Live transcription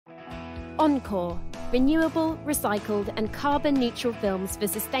Encore, renewable, recycled and carbon-neutral films for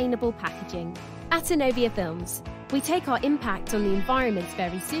sustainable packaging. At Innovia Films, we take our impact on the environment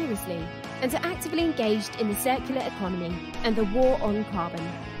very seriously and are actively engaged in the circular economy and the war on carbon.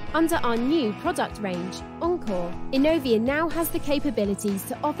 Under our new product range, Encore, Innovia now has the capabilities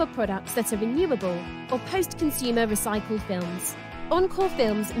to offer products that are renewable or post-consumer recycled films. Encore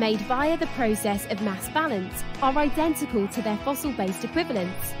films made via the process of mass balance are identical to their fossil-based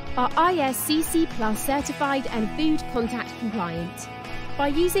equivalents, are ISCC Plus certified and food contact compliant. By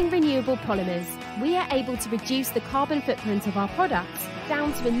using renewable polymers, we are able to reduce the carbon footprint of our products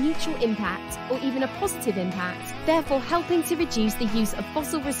down to a neutral impact or even a positive impact, therefore helping to reduce the use of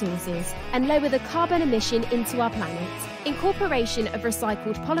fossil resources and lower the carbon emission into our planet. Incorporation of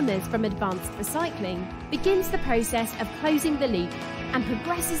recycled polymers from advanced recycling begins the process of closing the loop and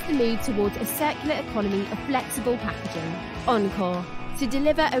progresses the move towards a circular economy of flexible packaging. Encore, to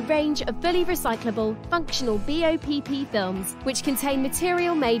deliver a range of fully recyclable, functional BOPP films which contain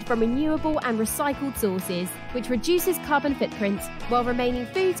material made from renewable and recycled sources, which reduces carbon footprint while remaining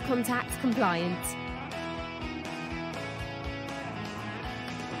food contact compliant.